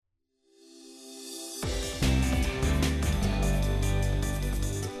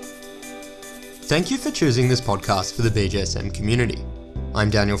Thank you for choosing this podcast for the BJSM community. I'm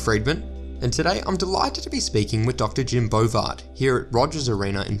Daniel Friedman, and today I'm delighted to be speaking with Dr. Jim Bovard here at Rogers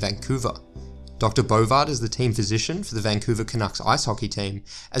Arena in Vancouver. Dr. Bovard is the team physician for the Vancouver Canucks ice hockey team,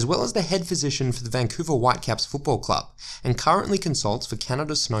 as well as the head physician for the Vancouver Whitecaps Football Club, and currently consults for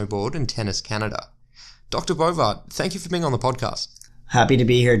Canada Snowboard and Tennis Canada. Dr. Bovard, thank you for being on the podcast. Happy to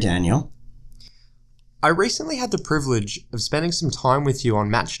be here, Daniel. I recently had the privilege of spending some time with you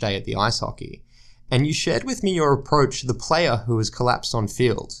on match day at the ice hockey, and you shared with me your approach to the player who has collapsed on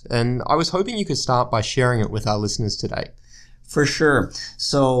field, and I was hoping you could start by sharing it with our listeners today. For sure.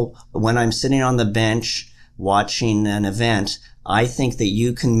 So when I'm sitting on the bench watching an event, I think that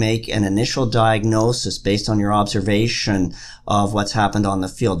you can make an initial diagnosis based on your observation of what's happened on the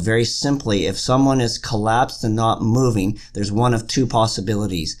field. Very simply, if someone is collapsed and not moving, there's one of two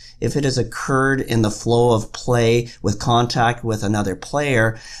possibilities. If it has occurred in the flow of play with contact with another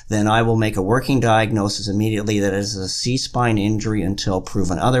player, then I will make a working diagnosis immediately that it is a C-spine injury until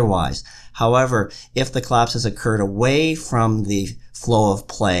proven otherwise. However, if the collapse has occurred away from the flow of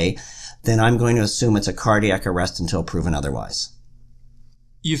play, then I'm going to assume it's a cardiac arrest until proven otherwise.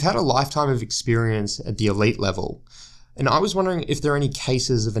 You've had a lifetime of experience at the elite level, and I was wondering if there are any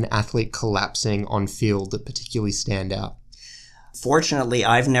cases of an athlete collapsing on field that particularly stand out. Fortunately,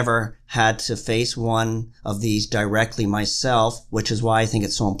 I've never had to face one of these directly myself, which is why I think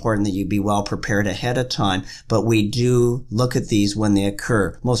it's so important that you be well prepared ahead of time. But we do look at these when they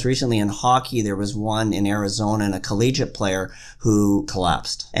occur. Most recently in hockey, there was one in Arizona, and a collegiate player who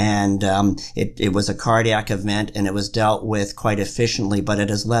collapsed. And it was a cardiac event, and it was dealt with quite efficiently. But it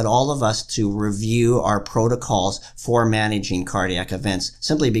has led all of us to review our protocols for managing cardiac events,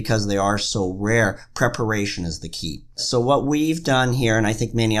 simply because they are so rare. Preparation is the key. So what we've done here, and I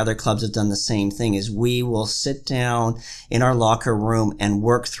think many other clubs have done the same thing, is we will sit down in our locker room and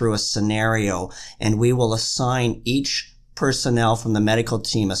work through a scenario, and we will assign each personnel from the medical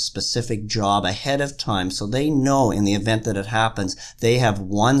team a specific job ahead of time, so they know in the event that it happens, they have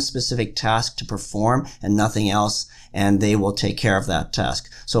one specific task to perform and nothing else, and they will take care of that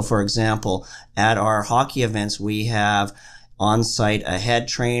task. So for example, at our hockey events, we have on-site a head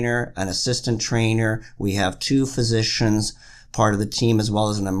trainer, an assistant trainer, we have two physicians, part of the team, as well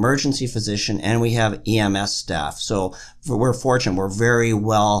as an emergency physician, and we have EMS staff. So we're fortunate. We're very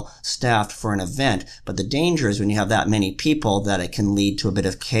well staffed for an event, but the danger is when you have that many people that it can lead to a bit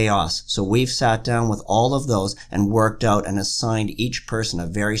of chaos. So we've sat down with all of those and worked out and assigned each person a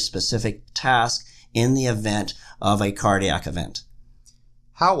very specific task in the event of a cardiac event.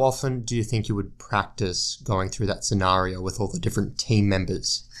 How often do you think you would practice going through that scenario with all the different team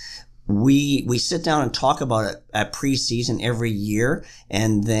members? We sit down and talk about it at preseason every year,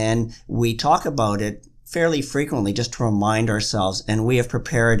 and then we talk about it fairly frequently just to remind ourselves. And we have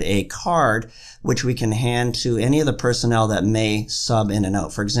prepared a card which we can hand to any of the personnel that may sub in and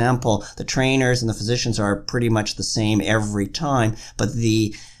out. For example, the trainers and the physicians are pretty much the same every time, but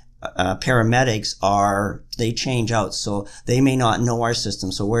the paramedics they change out, so they may not know our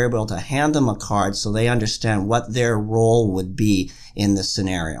system. So we're able to hand them a card so they understand what their role would be in this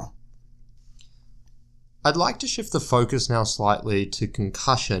scenario. I'd like to shift the focus now slightly to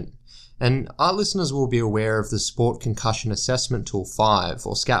concussion, and our listeners will be aware of the Sport Concussion Assessment Tool 5,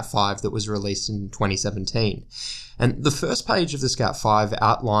 or SCAT-5, that was released in 2017. And the first page of the SCAT-5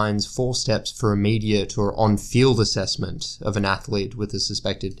 outlines 4 steps for immediate or on-field assessment of an athlete with a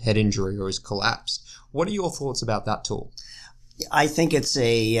suspected head injury or has collapsed. What are your thoughts about that tool? I think it's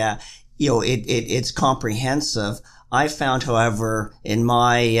it's comprehensive. I found, however, in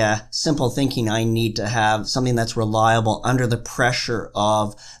my simple thinking, I need to have something that's reliable under the pressure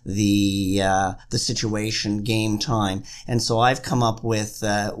of the situation, game time, and so I've come up with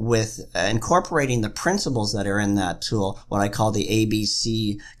incorporating the principles that are in that tool, what I call the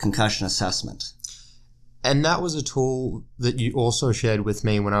ABC concussion assessment. And that was a tool that you also shared with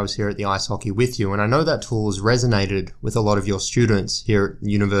me when I was here at the ice hockey with you, and I know that tool has resonated with a lot of your students here at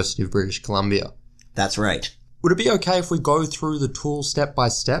the University of British Columbia. That's right. Would it be okay if we go through the tool step by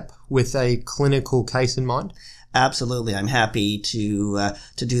step with a clinical case in mind? Absolutely. I'm happy to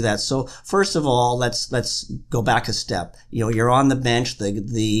do that. So first of all, let's go back a step. You're on the bench,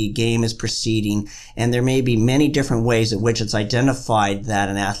 the game is proceeding, and there may be many different ways in which it's identified that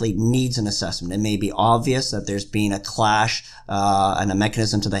an athlete needs an assessment. It may be obvious that there's been a clash, and a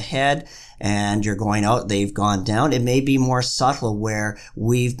mechanism to the head, and you're going out, they've gone down. It may be more subtle where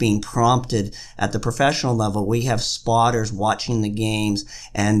we've been prompted at the professional level. We have spotters watching the games,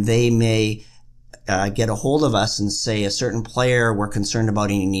 and they may get a hold of us and say a certain player we're concerned about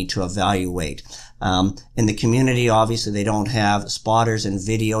and you need to evaluate. In the community, obviously, they don't have spotters and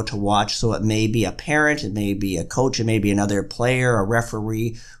video to watch, so it may be a parent, it may be a coach, it may be another player, a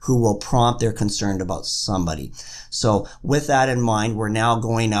referee who will prompt they're concerned about somebody. So with that in mind, we're now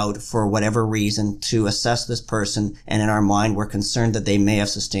going out for whatever reason to assess this person, and in our mind, we're concerned that they may have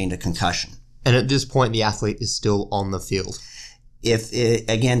sustained a concussion. And at this point, the athlete is still on the field.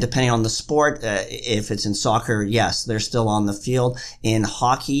 Again, depending on the sport, if it's in soccer, yes, they're still on the field. In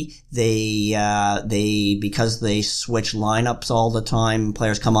hockey, because they switch lineups all the time,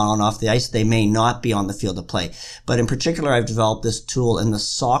 players come on and off the ice, they may not be on the field to play. But in particular, I've developed this tool in the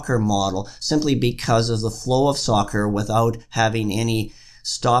soccer model simply because of the flow of soccer without having any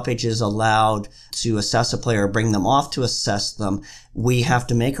stoppages allowed to assess a player or bring them off to assess them. We have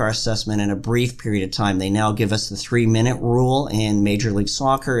to make our assessment in a brief period of time. They now give us the 3-minute rule in Major League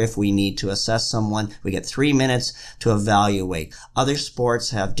Soccer. If we need to assess someone, we get 3 minutes to evaluate. Other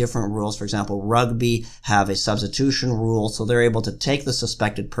sports have different rules. For example, rugby have a substitution rule, so they're able to take the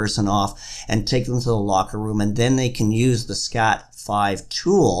suspected person off and take them to the locker room, and then they can use the SCAT-5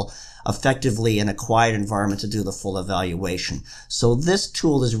 tool effectively in a quiet environment to do the full evaluation. So this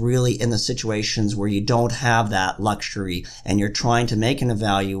tool is really in the situations where you don't have that luxury and you're trying to make an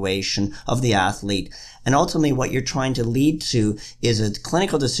evaluation of the athlete. And ultimately what you're trying to lead to is a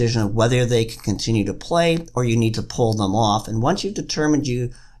clinical decision of whether they can continue to play or you need to pull them off. And once you've determined you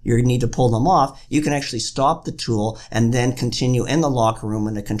need to pull them off, you can actually stop the tool and then continue in the locker room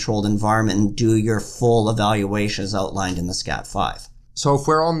in a controlled environment and do your full evaluation as outlined in the SCAT-5. So if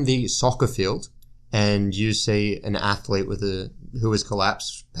we're on the soccer field and you see an athlete who has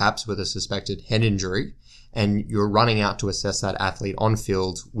collapsed, perhaps with a suspected head injury, and you're running out to assess that athlete on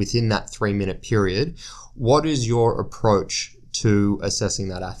field within that 3-minute period, what is your approach to assessing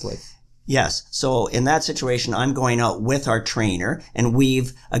that athlete? Yes. So in that situation, I'm going out with our trainer, and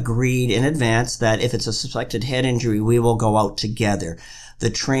we've agreed in advance that if it's a suspected head injury, we will go out together. The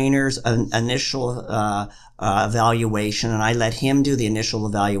trainer's initial evaluation, and I let him do the initial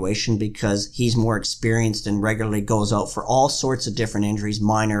evaluation because he's more experienced and regularly goes out for all sorts of different injuries,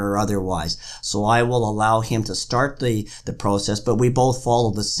 minor or otherwise. So I will allow him to start the process, but we both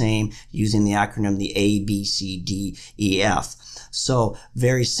follow the same using the acronym, the A, B, C, D, E, F. So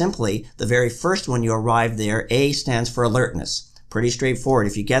very simply, the very first one you arrive there, A stands for alertness. Pretty straightforward.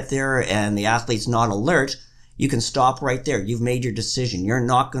 If you get there and the athlete's not alert, you can stop right there. You've made your decision. You're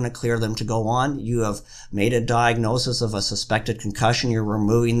not going to clear them to go on. You have made a diagnosis of a suspected concussion. You're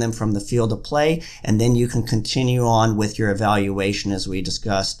removing them from the field of play, and then you can continue on with your evaluation as we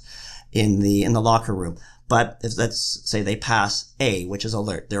discussed in the locker room. But if let's say they pass A, which is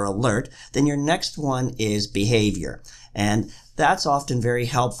alert, they're alert, then your next one is behavior. And that's often very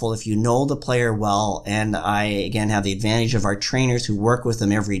helpful if you know the player well. And I, again, have the advantage of our trainers who work with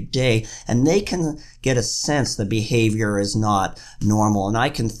them every day, and they can get a sense the behavior is not normal. And I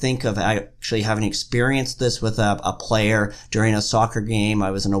can think of actually having experienced this with a player during a soccer game.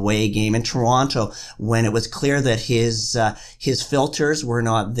 I was in an away game in Toronto when it was clear that his filters were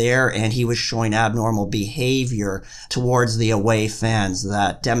not there and he was showing abnormal behavior towards the away fans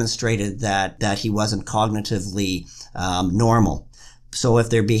that demonstrated that he wasn't cognitively normal. So if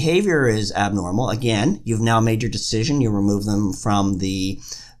their behavior is abnormal, again, you've now made your decision. You remove them from the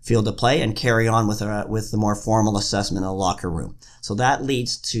field of play and carry on with the more formal assessment in the locker room. So that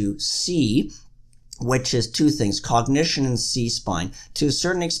leads to C, which is two things, cognition and C-spine. To a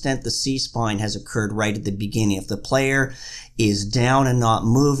certain extent, the C-spine has occurred right at the beginning. If the player is down and not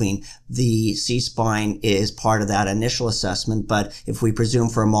moving, the C-spine is part of that initial assessment. But if we presume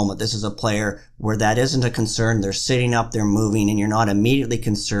for a moment this is a player where that isn't a concern, they're sitting up, they're moving, and you're not immediately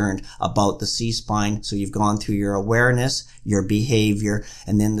concerned about the C-spine. So you've gone through your awareness, your behavior,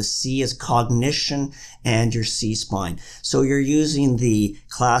 and then the C is cognition and your C-spine. So you're using the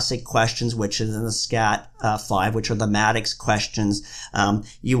classic questions, which is in the SCAT-5, which are the Maddox questions.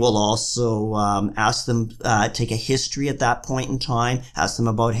 You will also ask them, take a history at that point in time, ask them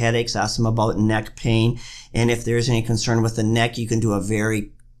about headaches, ask them about neck pain, and if there's any concern with the neck, you can do a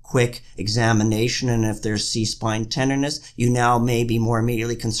very quick examination, and if there's C-spine tenderness, you now may be more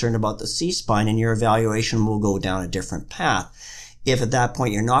immediately concerned about the C-spine, and your evaluation will go down a different path. If at that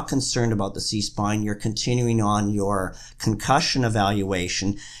point you're not concerned about the C-spine, you're continuing on your concussion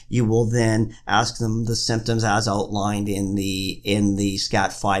evaluation, you will then ask them the symptoms as outlined in the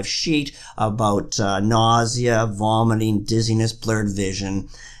SCAT-5 sheet about nausea, vomiting, dizziness, blurred vision,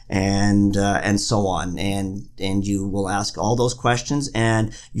 and so on. And you will ask all those questions,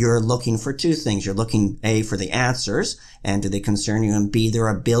 and you're looking for two things. You're looking, A, for the answers, and do they concern you, and B, their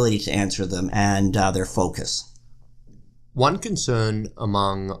ability to answer them, and their focus. One concern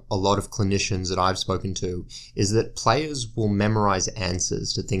among a lot of clinicians that I've spoken to is that players will memorize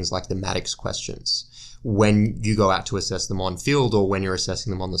answers to things like the Maddox questions when you go out to assess them on field or when you're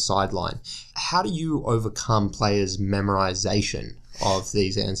assessing them on the sideline. How do you overcome players' memorization of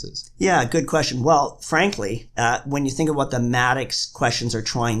these answers? Yeah, good question. Well, frankly, when you think of what the Maddox questions are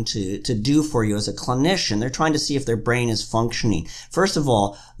trying to do for you as a clinician, they're trying to see if their brain is functioning. First of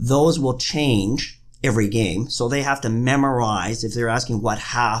all, those will change every game. So they have to memorize. If they're asking what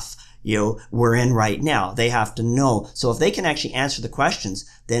half, we're in right now, they have to know. So if they can actually answer the questions,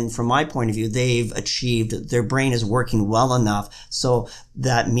 then from my point of view, they've achieved, their brain is working well enough. So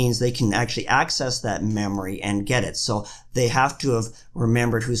that means they can actually access that memory and get it. So they have to have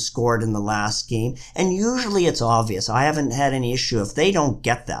remembered who scored in the last game. And usually it's obvious. I haven't had any issue. If they don't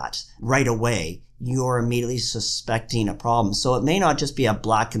get that right away, you're immediately suspecting a problem. So it may not just be a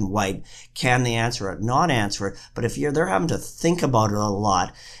black and white, can they answer it, not answer it, but if they're having to think about it a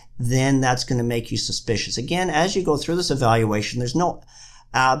lot, then that's going to make you suspicious. Again, as you go through this evaluation, there's no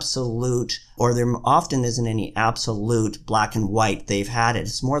absolute, or there often isn't any absolute black and white. They've had it.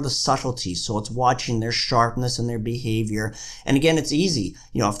 It's more the subtleties. So it's watching their sharpness and their behavior. And again, it's easy.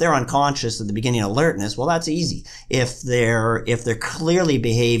 If they're unconscious at the beginning of alertness, well, that's easy. If they're clearly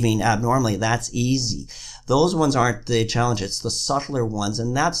behaving abnormally, that's easy. Those ones aren't the challenge. It's the subtler ones.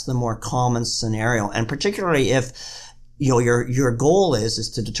 And that's the more common scenario. And particularly if, your goal is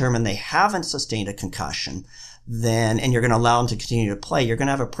to determine they haven't sustained a concussion, and you're going to allow them to continue to play, you're going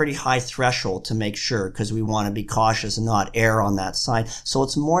to have a pretty high threshold to make sure, because we want to be cautious and not err on that side. So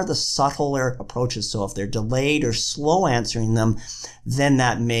it's more the subtler approaches. So if they're delayed or slow answering them, then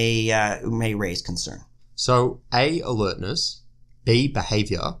that may raise concern. So A, alertness, B,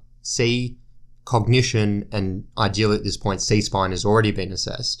 behavior, C, cognition, and ideally at this point, C-spine has already been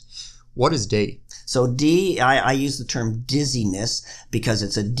assessed. What is D? So D, I use the term dizziness because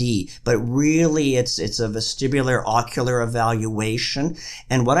it's a D, but really it's a vestibular ocular evaluation.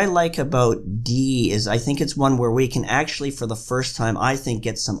 And what I like about D is I think it's one where we can actually, for the first time, I think,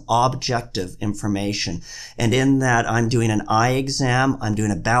 get some objective information. And in that, I'm doing an eye exam, I'm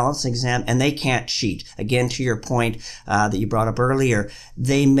doing a balance exam, and they can't cheat. Again, to your point that you brought up earlier,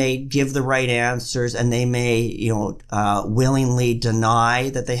 they may give the right answers, and they may, willingly deny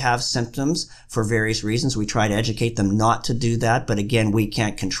that they have symptoms for various reasons. We try to educate them not to do that, but again, we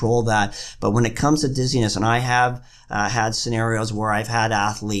can't control that. But when it comes to dizziness, and I have had scenarios where I've had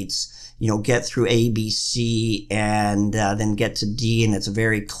athletes get through A, B, C, and then get to D, and it's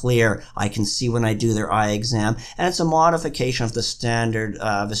very clear. I can see when I do their eye exam, and it's a modification of the standard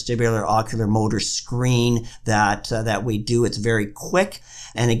vestibular ocular motor screen that we do. It's very quick,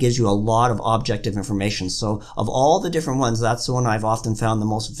 and it gives you a lot of objective information. So of all the different ones, that's the one I've often found the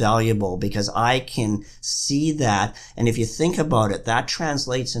most valuable, because I can see that. And if you think about it, that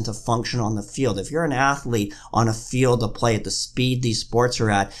translates into function on the field. If you're an athlete on a field to play at the speed these sports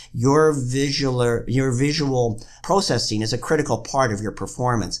are at, your visual processing is a critical part of your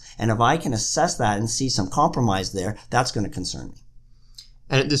performance. And if I can assess that and see some compromise there, that's going to concern me.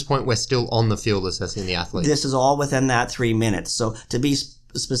 And at this point, we're still on the field assessing the athlete. This is all within that 3 minutes. So to be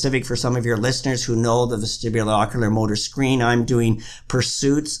specific for some of your listeners who know the vestibular ocular motor screen, I'm doing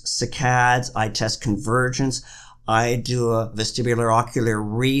pursuits, saccades, I test convergence, I do a vestibular ocular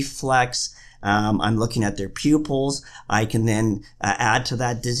reflex. I'm looking at their pupils. I can then add to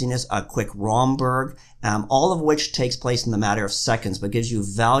that dizziness a quick Romberg, all of which takes place in the matter of seconds, but gives you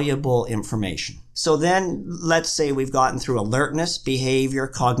valuable information. So then let's say we've gotten through alertness, behavior,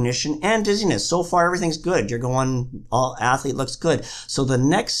 cognition, and dizziness. So far, everything's good. You're going, all athlete looks good. So the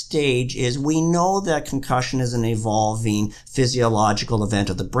next stage is we know that concussion is an evolving physiological event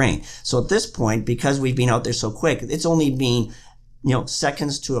of the brain. So at this point, because we've been out there so quick, it's only been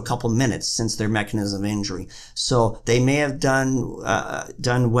seconds to a couple minutes since their mechanism of injury. So they may have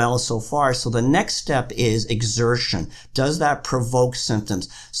done well so far. So the next step is exertion. Does that provoke symptoms?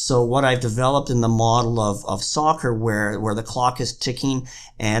 So what I've developed in the model of soccer where the clock is ticking,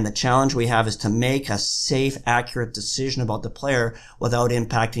 and the challenge we have is to make a safe, accurate decision about the player without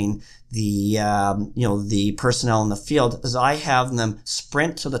impacting the personnel in the field is I have them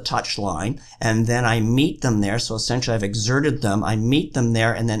sprint to the touch line, and then I meet them there. So essentially I've exerted them. I meet them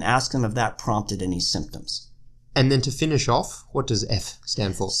there and then ask them if that prompted any symptoms. And then to finish off, what does F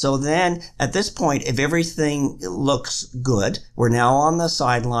stand for? So then at this point, if everything looks good, we're now on the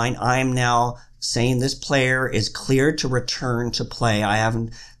sideline. I'm now saying this player is cleared to return to play. I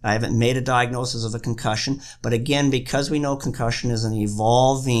haven't made a diagnosis of a concussion, but again, because we know concussion is an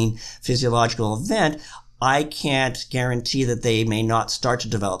evolving physiological event, I can't guarantee that they may not start to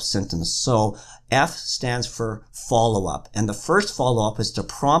develop symptoms. So F stands for follow-up. And the first follow-up is to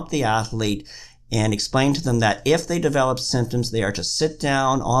prompt the athlete and explain to them that if they develop symptoms, they are to sit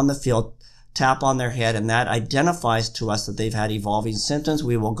down on the field, tap on their head, and that identifies to us that they've had evolving symptoms.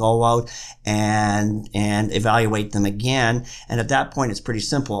 We will go out and evaluate them again. And at that point, it's pretty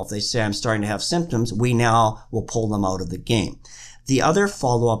simple. If they say, I'm starting to have symptoms, we now will pull them out of the game. The other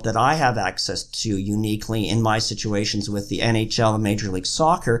follow-up that I have access to uniquely in my situations with the NHL and Major League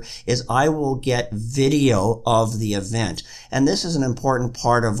Soccer is I will get video of the event. And this is an important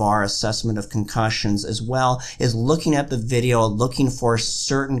part of our assessment of concussions as well, is looking at the video, looking for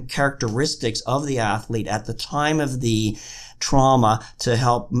certain characteristics of the athlete at the time of the trauma to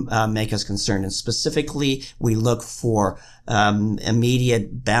help make us concerned. And specifically, we look for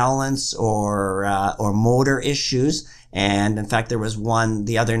immediate balance or motor issues. And in fact, there was one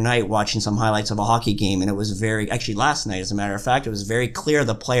the other night watching some highlights of a hockey game, and it was actually last night, as a matter of fact, it was very clear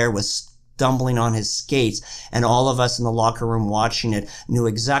the player was stumbling on his skates, and all of us in the locker room watching it knew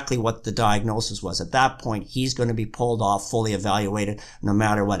exactly what the diagnosis was. At that point, he's going to be pulled off, fully evaluated, no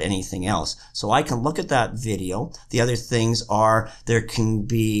matter what anything else. So I can look at that video. The other things are there can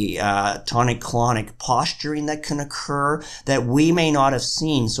be tonic-clonic posturing that can occur that we may not have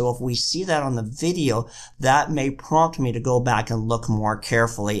seen. So if we see that on the video, that may prompt me to go back and look more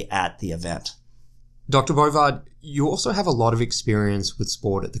carefully at the event. Dr. Bovard, you also have a lot of experience with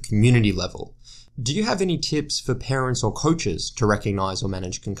sport at the community level. Do you have any tips for parents or coaches to recognize or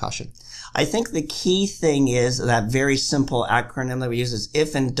manage concussion? I think the key thing is that very simple acronym that we use is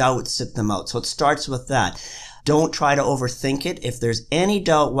if in doubt, sit them out. So it starts with that. Don't try to overthink it. If there's any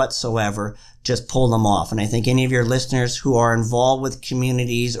doubt whatsoever, just pull them off. And I think any of your listeners who are involved with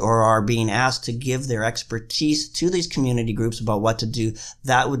communities or are being asked to give their expertise to these community groups about what to do,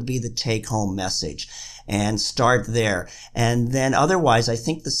 that would be the take-home message. And start there. And then otherwise, I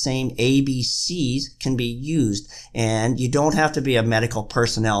think the same ABCs can be used. And you don't have to be a medical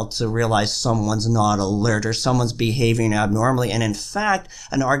personnel to realize someone's not alert or someone's behaving abnormally. And in fact,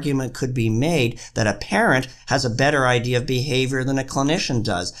 an argument could be made that a parent has a better idea of behavior than a clinician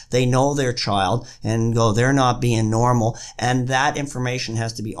does. They know their child and go, they're not being normal. And that information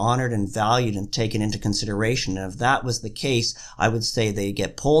has to be honored and valued and taken into consideration. And if that was the case, I would say they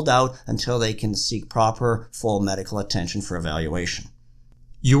get pulled out until they can seek proper full medical attention for evaluation.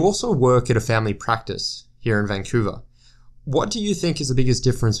 You also work at a family practice here in Vancouver. What do you think is the biggest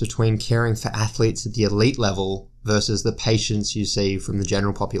difference between caring for athletes at the elite level versus the patients you see from the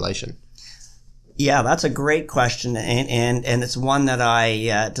general population? Yeah, that's a great question, and it's one that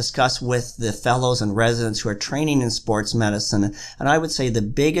I discuss with the fellows and residents who are training in sports medicine. And I would say the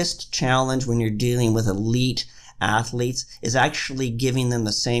biggest challenge when you're dealing with elite athletes is actually giving them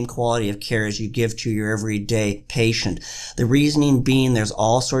the same quality of care as you give to your everyday patient. The reasoning being there's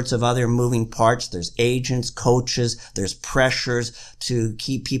all sorts of other moving parts. There's agents, coaches, there's pressures to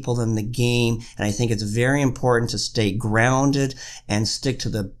keep people in the game. And I think it's very important to stay grounded and stick to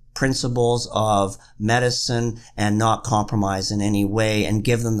the principles of medicine and not compromise in any way and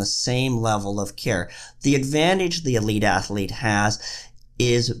give them the same level of care. The advantage the elite athlete has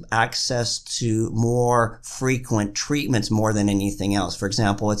is access to more frequent treatments more than anything else. For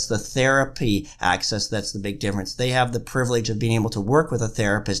example, it's the therapy access that's the big difference. They have the privilege of being able to work with a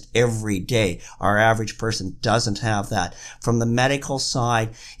therapist every day. Our average person doesn't have that. From the medical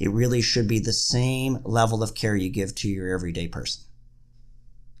side, it really should be the same level of care you give to your everyday person.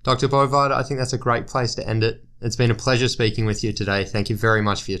 Dr. Bovard, I think that's a great place to end it. It's been a pleasure speaking with you today. Thank you very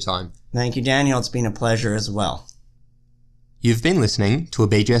much for your time. Thank you, Daniel. It's been a pleasure as well. You've been listening to a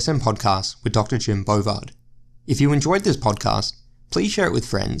BJSM podcast with Dr. Jim Bovard. If you enjoyed this podcast, please share it with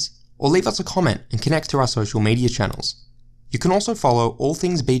friends or leave us a comment and connect to our social media channels. You can also follow all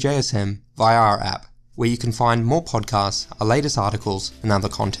things BJSM via our app, where you can find more podcasts, our latest articles, and other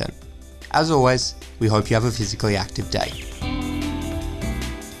content. As always, we hope you have a physically active day.